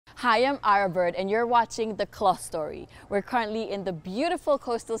Hi, I'm Arabyrd and you're watching The Cloth Story. We're currently in the beautiful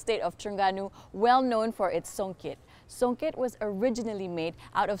coastal state of Terengganu, well known for its songket. Songket was originally made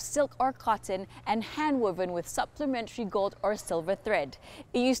out of silk or cotton and hand-woven with supplementary gold or silver thread.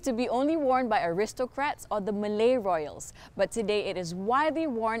 It used to be only worn by aristocrats or the Malay royals, but today it is widely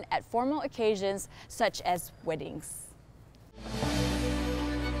worn at formal occasions such as weddings.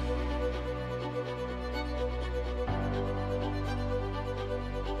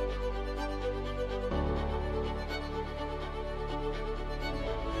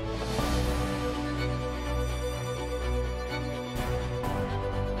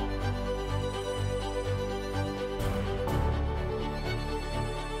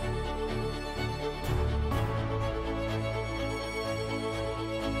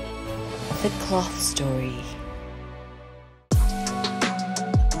 The Cloth Story.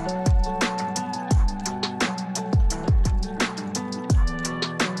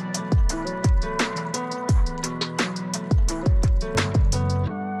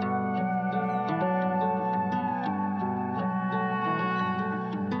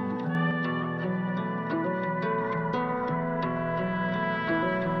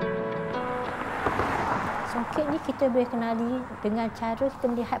 Songket ni kita boleh kenali dengan cara kita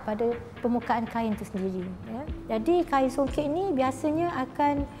melihat pada permukaan kain itu sendiri. Ya. Jadi kain songket ni biasanya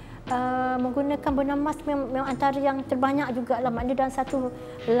akan menggunakan benang emas memang antara yang terbanyak juga lah. Maknanya dalam satu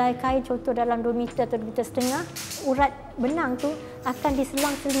helai kain, contoh dalam 2 meter atau 2,5 meter, urat benang tu akan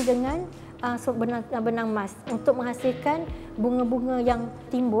diselang-seling dengan benang emas untuk menghasilkan bunga-bunga yang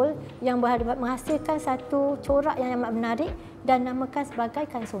timbul yang menghasilkan satu corak yang amat menarik dan namakan sebagai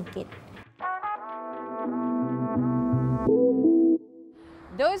kain songket.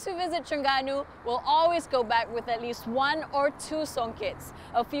 Those who visit Terengganu will always go back with at least 1 or 2 songkets.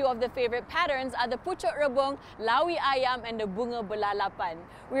 A few of the favorite patterns are the pucuk rebung, lawi ayam and the bunga belalapan.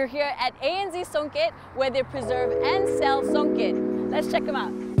 We're here at ANZ Songket where they preserve and sell songket. Let's check them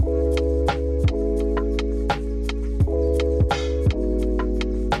out.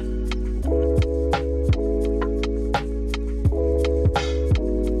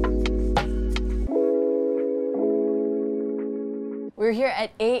 We're here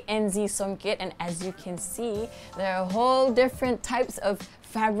at ANZ Songket, and as you can see, there are a whole different types of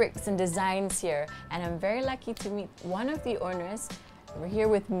fabrics and designs here. And I'm very lucky to meet one of the owners. We're here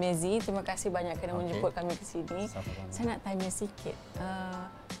with Mizzy. Terima kasih banyak kerana menjemput kami ke sini. Saya nak tanya sikit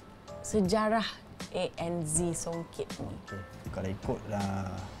sejarah ANZ Songket ni. Kalau ikut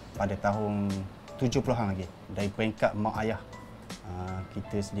pada tahun 70-an lagi, dari peringkat mak ayah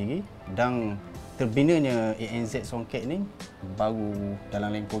kita sendiri, dan terbinanya ANZ Songket ni baru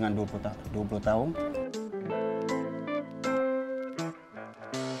dalam lingkungan 20 tahun.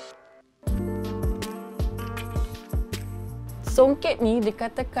 Songket ni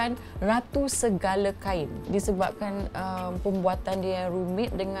dikatakan ratu segala kain disebabkan pembuatan dia yang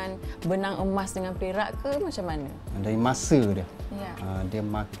rumit dengan benang emas dengan perak ke macam mana? Dari masa dia. Ya. Dia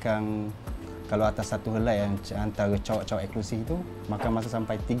makan, kalau atas satu helai yang antara cawak-cawak eksklusif itu, makan masa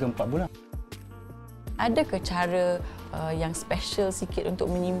sampai 3-4 bulan. Ada ke cara yang special sikit untuk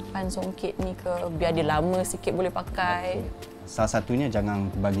menyimpan songket ni ke, biar dia lama sikit boleh pakai? Salah satunya jangan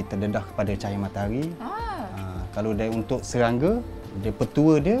bagi terdedah kepada cahaya matahari. Kalau dia untuk serangga, dia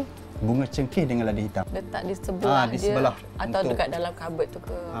petua dia bunga cengkeh dengan lada hitam. Letak di sebelah di dia sebelah atau dekat dalam kabut tu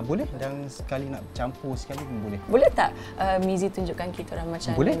ke? Boleh, dan sekali nak campur sekali pun boleh. Boleh tak Mizzy tunjukkan kita orang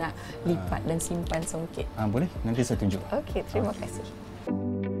macam boleh. mana nak lipat dan simpan songket? Boleh, nanti saya tunjuk. Okey, terima kasih.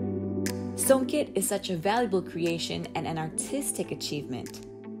 Songket is such a valuable creation and an artistic achievement.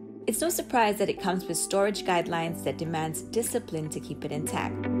 It's no surprise that it comes with storage guidelines that demands discipline to keep it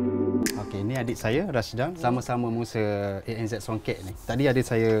intact. Okey, ini adik saya Rashidan, sama-sama musa ANZ Songket ni. Tadi adik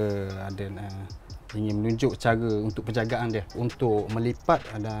saya ada ingin menunjuk cara untuk penjagaan dia untuk melipat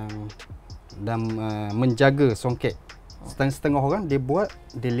dan menjaga songket. Setengah-setengah orang dia buat,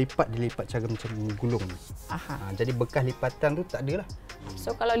 dia lipat cara macam gulung. Jadi bekas lipatan tu tak ada lah.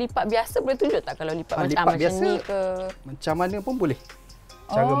 So kalau lipat biasa boleh tunjuk tak kalau lipat macam biasa, ni ke? Macam mana pun boleh.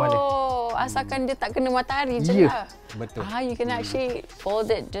 Cara mana? Asalkan dia tak kena matahari je lah. Betul. You can actually fold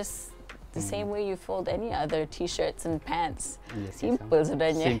it just the same way you fold any other t-shirts and pants. Simple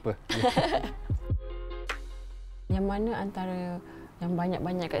sebenarnya. Simple. Yang mana antara yang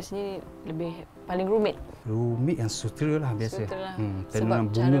banyak-banyak kat sini lebih paling rumit? Rumit yang sutera lah biasa.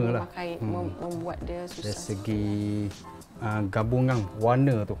 Sebab cara memakai, membuat dia susah. Dari segi gabungan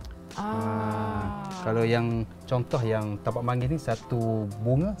warna tu. Kalau yang contoh yang tapak manggis ni satu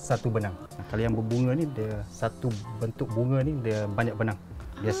bunga, satu benang. Kalau yang berbunga ni dia satu bentuk bunga ni dia banyak benang.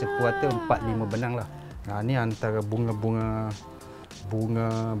 Biasa kuarter 4-5 benang lah. Ni antara bunga-bunga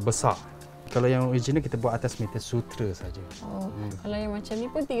bunga besar. Kalau yang original kita buat atas meter sutra saja. Kalau yang macam ni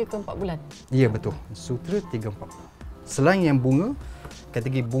pun 3 ke 4 bulan? Ya, betul. Sutra 3-4 bulan. Selain yang bunga,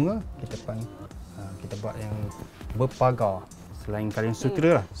 kategori bunga, kita buat yang berpagar. Selain kalian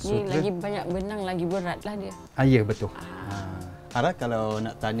sutra lah. Ni lagi banyak benang, lagi berat lah dia. Ya, betul. Ara, kalau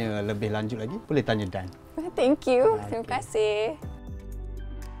nak tanya lebih lanjut lagi, boleh tanya Dan. Thank you. Terima kasih.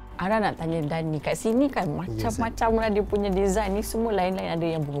 Ara nak tanya Dan ni, kat sini kan macam-macam lah dia punya design ni, semua lain-lain. Ada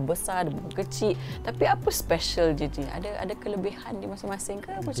yang bunga besar, ada bunga kecil. Tapi apa special je ni? Ada kelebihan di masing-masing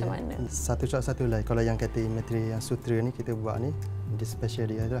ke macam mana? Satu lain. Kalau yang kata material yang sutra ni kita buat ni, dia special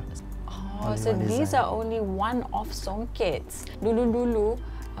dia lah. So these are only one-off songkets. Dulu-dulu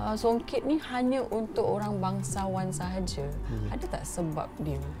songket ni hanya untuk orang bangsawan sahaja. Ada tak sebab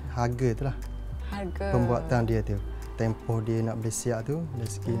dia? Harga tu lah. Harga. Pembuatan dia tu. Tempoh dia nak boleh siap tu,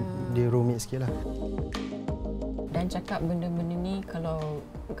 dia rumit sikit lah. Dan cakap benda-benda ni kalau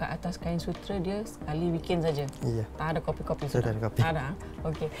kat atas kain sutra dia sekali bikin saja. Ya. Tak ada kopi-kopi sudah. Tak ada kopi. Tak ada.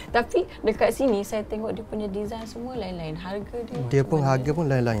 Okey. Tapi dekat sini saya tengok dia punya design semua lain-lain. Harga dia. Dia pun harga pun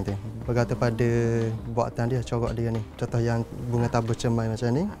lain-lain tu. Bergantung pada buatan dia, corak dia ni. Contoh yang bunga tabur cermai macam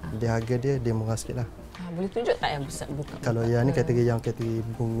ni, dia harga dia murah sikit lah. Boleh tunjuk tak yang besar buka? Kalau yang ni kategori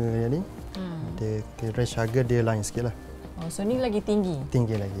bunga yang ni, dia range harga dia lain sikit lah. So ni lagi tinggi?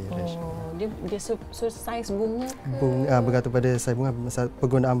 Tinggi lagi range. Dia saiz bunga ke? Bergantung pada saiz bunga,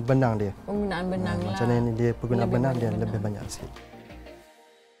 penggunaan benang dia. Penggunaan benang lah. Macam ni dia penggunaan benang dia lebih banyak sikit.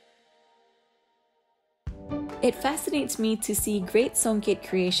 It fascinates me to see great songket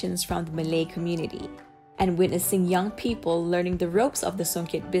creations from the Malay community. And witnessing young people learning the ropes of the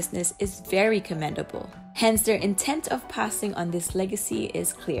songket business is very commendable. Hence, their intent of passing on this legacy is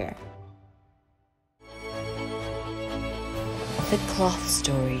clear. The cloth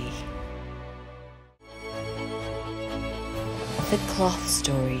story. The cloth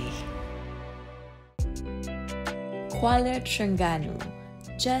story. Kuala Terengganu.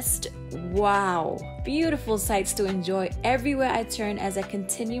 Just wow! Beautiful sights to enjoy everywhere I turn as I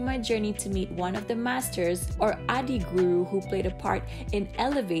continue my journey to meet one of the masters or Adi Guru who played a part in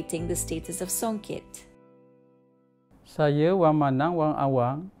elevating the status of songket. Saya Wang Manang Wang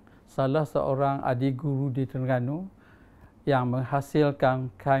Awang, salah seorang Adi Guru di Terengganu yang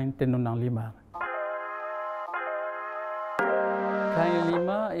menghasilkan kain tenunang limar. Kain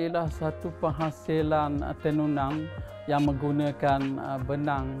limar ialah satu penghasilan tenunang yang menggunakan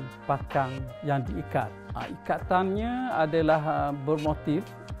benang pakang yang diikat. Ikatannya adalah bermotif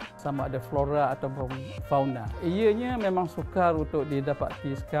sama ada flora ataupun fauna. Ianya memang sukar untuk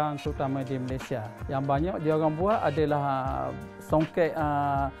didapati sekarang terutama di Malaysia. Yang banyak dia orang buat adalah songket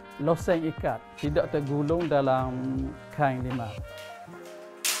loseng ikat, tidak tergulung dalam kain limar.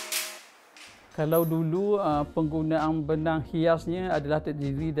 Kalau dulu penggunaan benang hiasnya adalah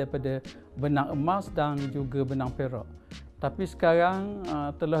terdiri daripada benang emas dan juga benang perak. Tapi sekarang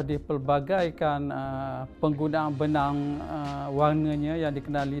telah dipelbagaikan penggunaan benang warnanya yang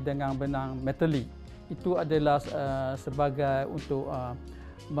dikenali dengan benang metalik. Itu adalah sebagai untuk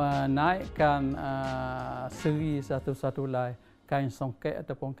menaikkan seri satu-satu helai kain songket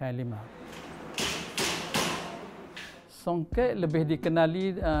ataupun kain limar. Songket lebih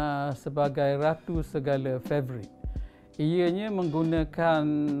dikenali sebagai ratu segala fabric. Ianya menggunakan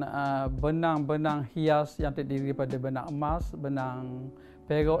benang-benang hias yang terdiri daripada benang emas, benang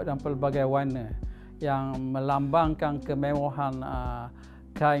perak dan pelbagai warna yang melambangkan kemewahan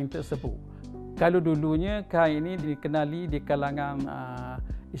kain tersebut. Kalau dulunya kain ini dikenali di kalangan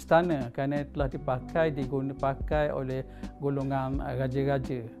istana kerana telah dipakai oleh golongan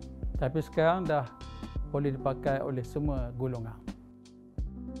raja-raja. Tapi sekarang dah boleh dipakai oleh semua golongan.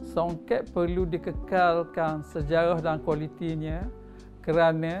 Songket perlu dikekalkan sejarah dan kualitinya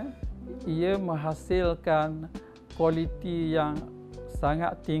kerana ia menghasilkan kualiti yang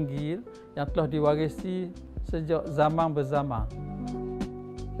sangat tinggi yang telah diwarisi sejak zaman berzaman.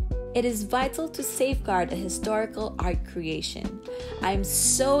 It is vital to safeguard a historical art creation. I'm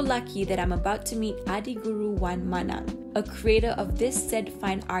so lucky that I'm about to meet Adi Guru Wan Manang, a creator of this said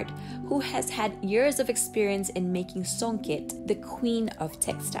fine art who has had years of experience in making songket, the queen of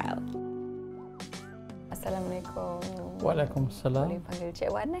textile. Assalamualaikum. Waalaikumsalam. Boleh panggil Cik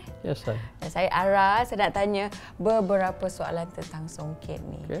Wan Ya, saya. Saya Ara, saya nak tanya beberapa soalan tentang songket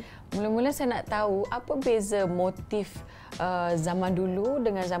ni. Okay. Mula-mula saya nak tahu apa beza motif zaman dulu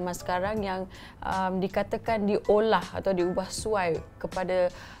dengan zaman sekarang yang dikatakan diolah atau diubah suai kepada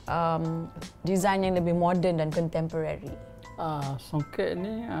design yang lebih moden dan contemporary. Songket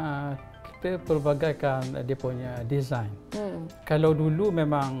ni kita pelbagaikan dia punya design. Kalau dulu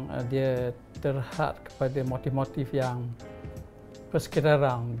memang dia terhad kepada motif-motif yang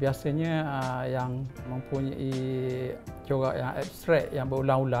persekitaran. Biasanya yang mempunyai corak yang abstrak, yang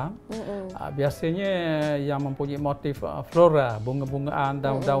berulang-ulang. Biasanya yang mempunyai motif flora, bunga-bungaan,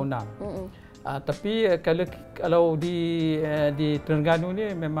 daun-daunan. Tapi kalau di Terengganu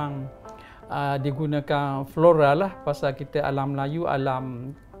ni memang digunakan flora lah, pasal kita alam Melayu,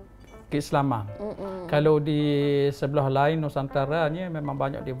 alam keislaman. Kalau di sebelah lain Nusantara ni memang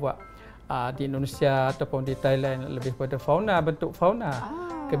banyak dibuat di Indonesia ataupun di Thailand lebih pada fauna, bentuk fauna,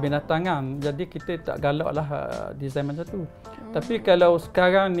 kebinatangan. Jadi kita tak galaklah desain macam tu. Tapi kalau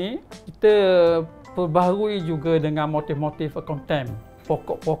sekarang ni kita perbaharui juga dengan motif-motif kontem,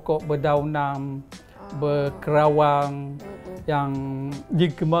 pokok-pokok berdaunan, berkerawang yang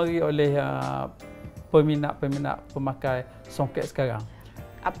digemari oleh peminat-peminat pemakai songket sekarang.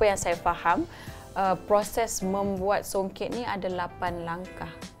 Apa yang saya faham, proses membuat songket ni ada 8 langkah.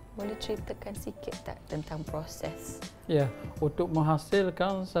 Boleh ceritakan sikit tak tentang proses? Ya, untuk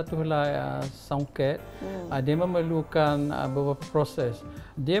menghasilkan satu helai songket, dia memerlukan beberapa proses.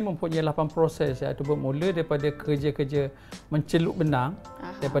 Dia mempunyai 8 proses, iaitu bermula daripada kerja-kerja mencelup benang,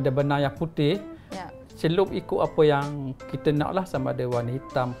 daripada benang yang putih, celup ikut apa yang kita nak lah, sama ada warna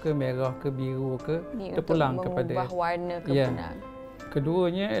hitam ke, merah ke, biru ke, terpulang kepada mengubah warna ke benang.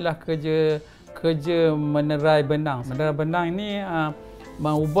 Keduanya ialah kerja menerai benang. Menerai benang ini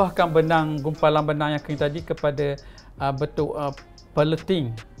mengubahkan benang, gumpalan benang yang kering tadi kepada bentuk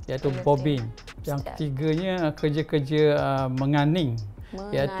pelleting, iaitu bobbin. Yang ketiganya kerja-kerja menganing,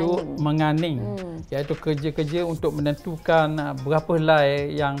 iaitu menganing, iaitu kerja-kerja untuk menentukan berapa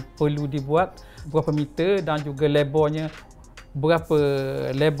helai yang perlu dibuat, berapa meter, dan juga lebarnya berapa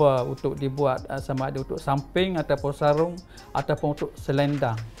lebar untuk dibuat, sama ada untuk samping ataupun sarung ataupun untuk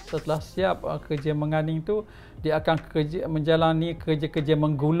selendang. Setelah siap kerja menganing tu, dia akan menjalani kerja-kerja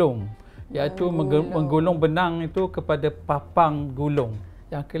menggulung, iaitu menggulung benang itu kepada papang gulung.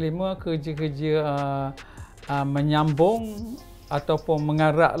 Yang kelima, kerja-kerja menyambung ataupun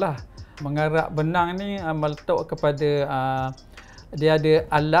mengarak lah. Mengarak benang ni meletak kepada dia ada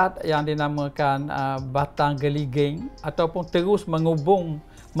alat yang dinamakan batang geliging, ataupun terus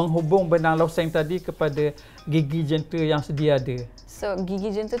menghubung benang loseng tadi kepada gigi jenta yang sedia ada. So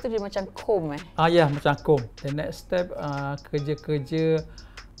gigi jenta tu dia macam comb Ya, macam comb. The next step kerja-kerja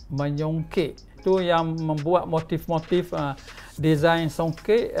menyongket. Itu yang membuat motif-motif desain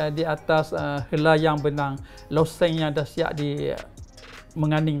songket di atas helaian benang loseng yang dah siap di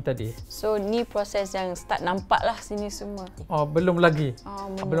menganing tadi. So ni proses yang start nampak lah sini semua. Belum lagi.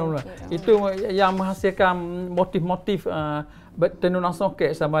 Belum lagi. Itu yang menghasilkan motif-motif tenunan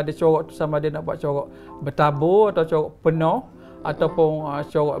songket, sama ada corak tu, sama ada nak buat corak bertabur atau corak penuh ataupun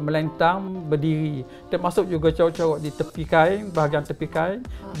corak melentang berdiri. Termasuk juga corak-corak di tepi kain, bahagian tepi kain,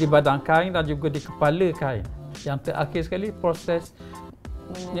 di badan kain dan juga di kepala kain. Yang terakhir sekali proses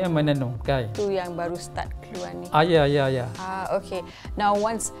dia menenun kain. Itu yang baru start keluar ni. Ya. Okay. Now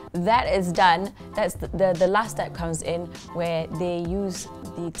once that is done, that's the last step comes in, where they use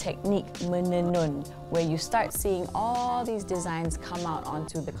the technique menenun, where you start seeing all these designs come out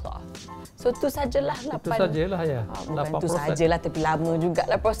onto the cloth. So tu sajalah 8. Itu sajalah ya. Bukan tu sajalah, tapi lama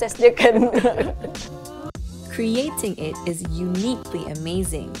jugalah proses dia kan. Creating it is uniquely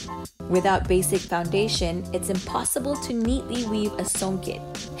amazing. Without basic foundation, it's impossible to neatly weave a songket.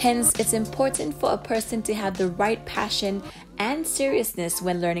 Hence, it's important for a person to have the right passion and seriousness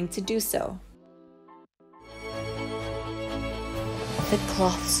when learning to do so. The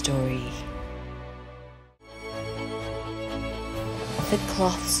cloth story. The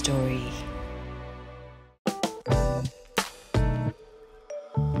cloth story.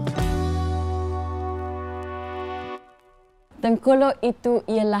 Tengkolok itu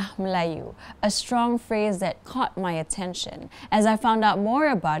ialah Melayu, a strong phrase that caught my attention. As I found out more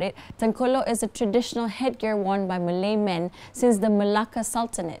about it, tengkolok is a traditional headgear worn by Malay men since the Malacca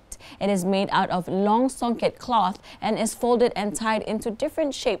Sultanate. It is made out of long songket cloth and is folded and tied into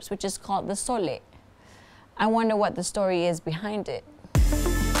different shapes, which is called the solek. I wonder what the story is behind it.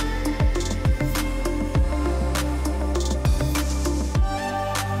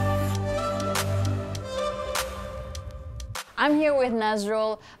 I'm here with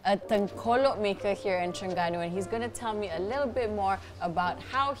Nazrul, a tengkolok maker here in Terengganu, and he's going to tell me a little bit more about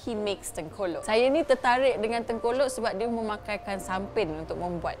how he makes tengkolok. Saya ni tertarik dengan tengkolok sebab dia memakaikan sampin untuk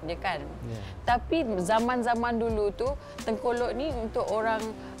membuat dia kan. Tapi zaman-zaman dulu tu tengkolok ni untuk orang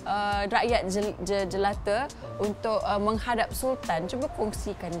rakyat jelata untuk menghadap sultan. Cuba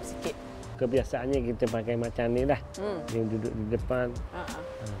kongsikan sikit. Kebiasaannya kita pakai macam ni lah. Dia duduk di depan.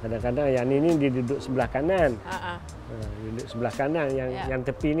 Kadang-kadang yang ni dia duduk sebelah kanan. Duduk sebelah kanan yang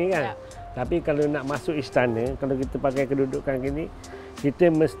tepi ni kan. Tapi kalau nak masuk istana, kalau kita pakai kedudukan gini,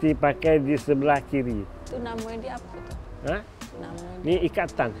 kita mesti pakai di sebelah kiri. Tu nama dia apa tu? Ha? Nama dia. Ni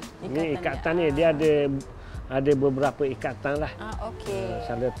ikatan. Ni ikatan ni dia ada beberapa ikatan lah. Okey.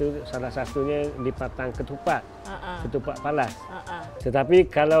 Salah satunya lipatan ketupat. Ketupat palas. Tetapi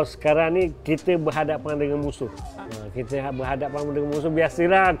kalau sekarang ni kita berhadapan dengan musuh. Kita berhadapan dengan musuh,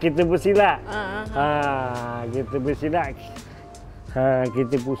 biasalah kita bersilat. Kita bersilat.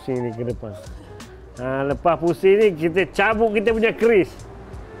 Kita pusing ni ke depan. Lepas pusing ni kita cabut kita punya keris.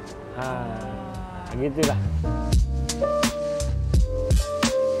 Gitulah.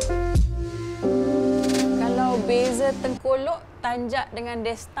 Kalau beza tengkolok, tanjak dengan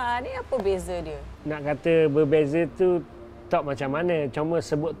desta ni apa beza dia? Nak kata berbeza tu tak macam mana, cuma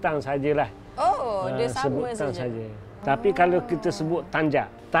sebutan sajalah. Oh, dia sama saja. Tapi kalau kita sebut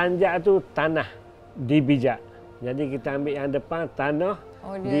tanjak, tanjak tu tanah dipijak. Jadi kita ambil yang depan tanah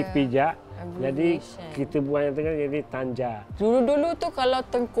dipijak. Jadi kita buang yang tengah jadi tanjak. Dulu-dulu tu kalau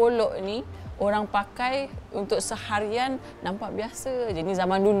tengkolok ni orang pakai untuk seharian nampak biasa je. Ni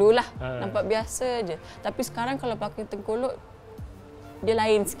zaman dululah. Nampak biasa je. Tapi sekarang kalau pakai tengkolok dia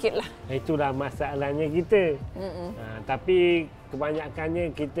lain sikitlah. Itulah masalahnya kita. Tapi kebanyakannya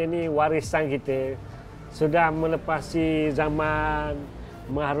kita ni warisan kita sudah melepasi zaman,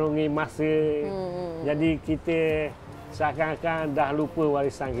 mengharungi masa. Jadi kita seakan-akan dah lupa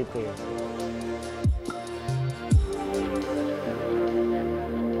warisan kita.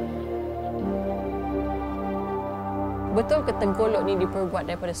 Betul ke tengkolok ni diperbuat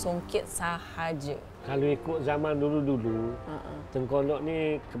daripada songket sahaja? Kalau ikut zaman dulu-dulu, tengkolok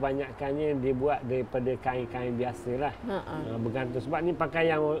ni kebanyakannya dibuat daripada kain-kain biasalah. Bergantung sebab ni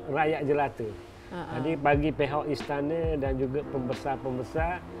pakaian rakyat jelata. Jadi bagi pihak istana dan juga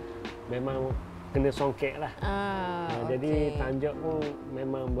pembesar-pembesar memang kena songket lah. Jadi tanjak pun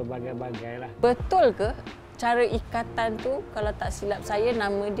memang berbagai-bagai lah. Betul ke cara ikatan tu, kalau tak silap saya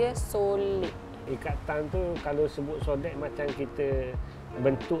nama dia solik? Ikatan tu kalau sebut sodet macam kita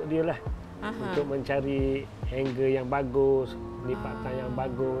bentuk dia lah. Untuk mencari hanger yang bagus, lipatan yang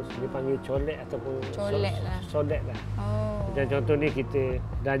bagus, dipanggil colek ataupun sodet lah. Macam contoh ni kita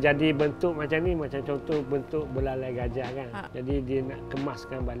dah jadi bentuk macam ni, macam contoh bentuk belalai gajah kan. Jadi dia nak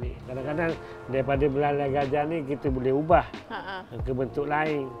kemaskan balik. Kadang-kadang daripada belalai gajah ni kita boleh ubah ke bentuk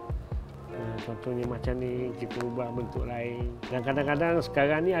lain. Contohnya macam ni kita ubah bentuk lain. Dan kadang-kadang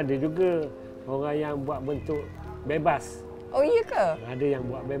sekarang ni ada juga orang yang buat bentuk bebas. Oh iya ke? Ada yang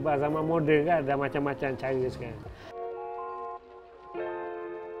buat bebas, zaman moden kan, ada macam-macam cara sekarang.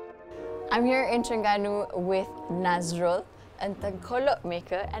 I'm here in Terengganu with Nazrul, a tengkolok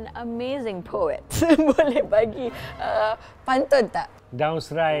maker and amazing poet. Boleh bagi pantun tak? Daun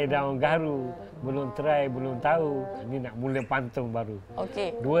serai, daun garu, belum try, belum tahu. Ini nak mula pantun baru.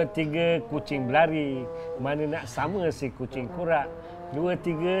 Okey. 2, 3 kucing berlari, mana nak sama si kucing kurak. 2,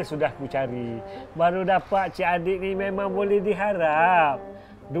 3 sudah ku cari, baru dapat cik adik ni memang boleh diharap.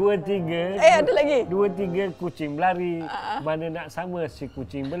 2, 3 ada lagi. 2, 3 kucing berlari, mana nak sama si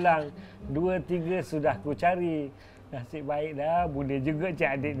kucing belang. 2, 3 sudah ku cari, nasib baik dah boleh juga cik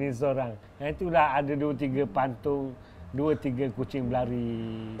adik ni seorang. Itulah ada 2, 3 pantun, 2, 3 kucing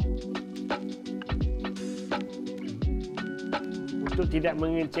berlari. Untuk tidak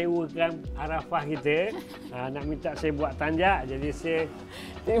mengecewakan Arafah kita, nak minta saya buat tanjak. Jadi saya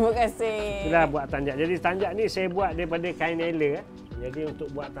terima kasih. Sudah buat tanjak. Jadi tanjak ni saya buat daripada kain nela. Jadi untuk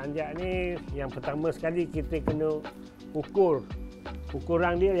buat tanjak ni, yang pertama sekali kita kena ukur.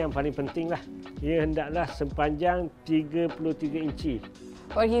 Ukuran dia yang paling penting lah. Ia hendaklah sepanjang 33 inci.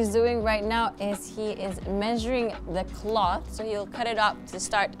 What he's doing right now is he is measuring the cloth, so he'll cut it up to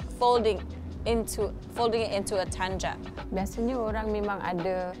start folding it into a tanjak. Biasanya orang memang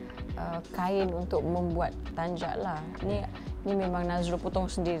ada kain untuk membuat tanjak lah. Ni memang Nazrul potong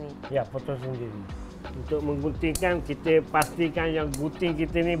sendiri. Ya, potong sendiri. Untuk mengguntingkan, kita pastikan yang gunting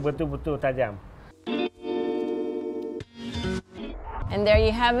kita ni betul-betul tajam. And there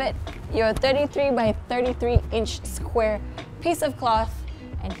you have it, your 33 by 33 inch square piece of cloth,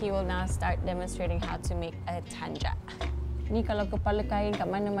 and he will now start demonstrating how to make a tanjak. Ni kalau kepala kain kat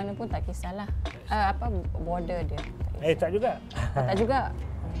mana-mana pun tak kisahlah. Border dia. Tak juga. Tak juga.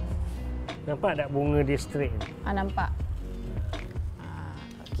 Nampak tak bunga dia straight ni? Nampak.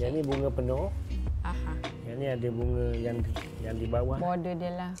 Yang ni bunga penuh. Yang ni ada bunga yang di bawah. Border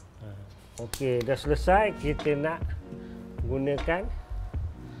dia lah. Okey, dah selesai. Kita nak gunakan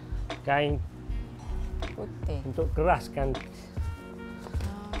kain putih untuk keraskan.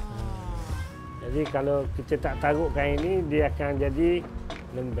 Jadi kalau kita tak taruh kain ni, dia akan jadi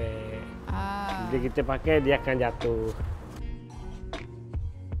lembek. Bila kita pakai, dia akan jatuh.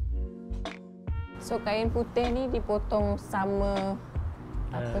 So kain putih ni dipotong sama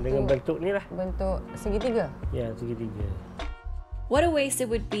dengan bentuk ni lah. Bentuk segitiga? Ya, segitiga. What a waste it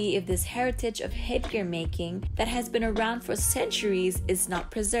would be if this heritage of headgear making that has been around for centuries is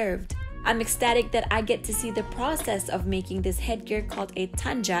not preserved. I'm ecstatic that I get to see the process of making this headgear called a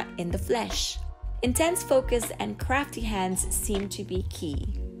tanja in the flesh. Intense focus and crafty hands seem to be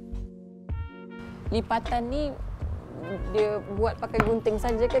key. Lipatan ni dia buat pakai gunting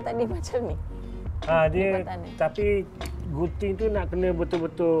saja ke tadi macam ni? Dia tapi gunting tu nak kena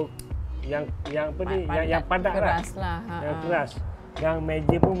betul-betul yang apa ni yang padat keras lah. Yang keras. Yang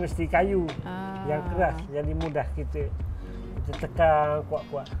meja pun mesti kayu. Yang keras jadi mudah kita tekan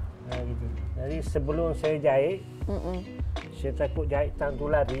kuat-kuat. Gitu. Jadi sebelum saya jahit, saya takut jahitan tu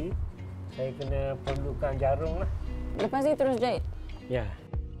lari, saya kena perlukan jarum lah. Lepas ni terus jahit? Ya.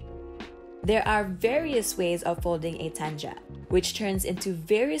 There are various ways of folding a tanja, which turns into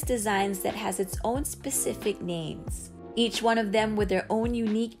various designs that has its own specific names, each one of them with their own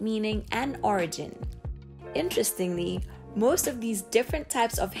unique meaning and origin. Interestingly, most of these different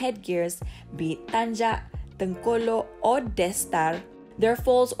types of headgears, be it tanja, tengkolo, or destar, their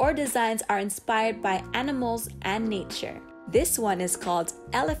folds or designs are inspired by animals and nature. This one is called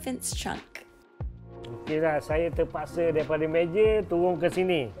elephant's trunk. Okeylah, saya terpaksa daripada meja turun ke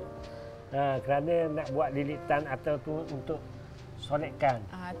sini. Kerana nak buat lilitan atau tu untuk solekkan.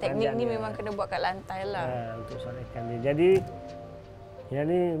 Teknik ni memang kena buat kat lantai lah. Untuk solekkan dia. Jadi yang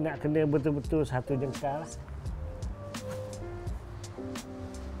ni nak kena betul-betul satu jengkal.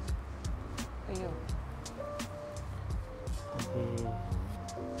 Ayuh. Okay.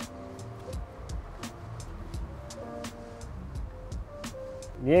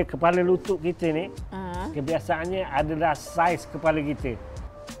 Dia kepala lutut kita ni, kebiasaannya adalah saiz kepala kita.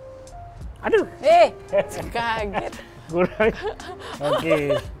 Aduh! Kaget. Kurang.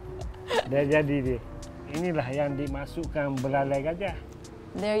 Okey. Dah jadi dia. Inilah yang dimasukkan belalai gajah.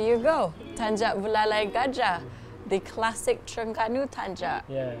 There you go. Tanja belalai gajah. The classic Terengganu tanja.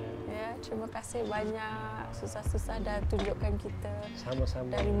 Ya. Ya, terima kasih banyak. Susah-susah dah tunjukkan kita.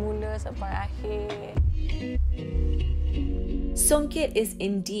 Sama-sama. Dari mula sampai akhir. Songket is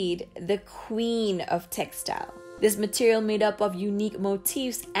indeed the queen of textile. This material made up of unique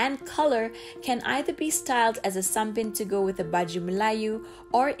motifs and color can either be styled as a sampin to go with a baju Melayu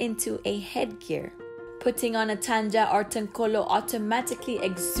or into a headgear. Putting on a tanja or tengkolo automatically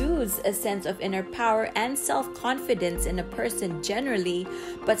exudes a sense of inner power and self-confidence in a person generally,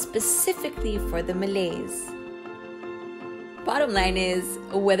 but specifically for the Malays. Bottom line is,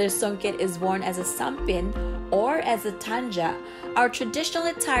 whether songket is worn as a sampin or as a tanja, our traditional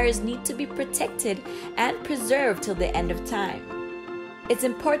attires need to be protected and preserved till the end of time. It's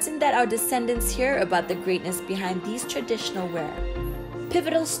important that our descendants hear about the greatness behind these traditional wear.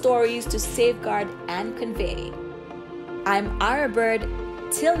 Pivotal stories to safeguard and convey. I'm Arabyrd.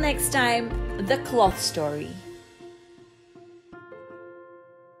 Till next time, the cloth story.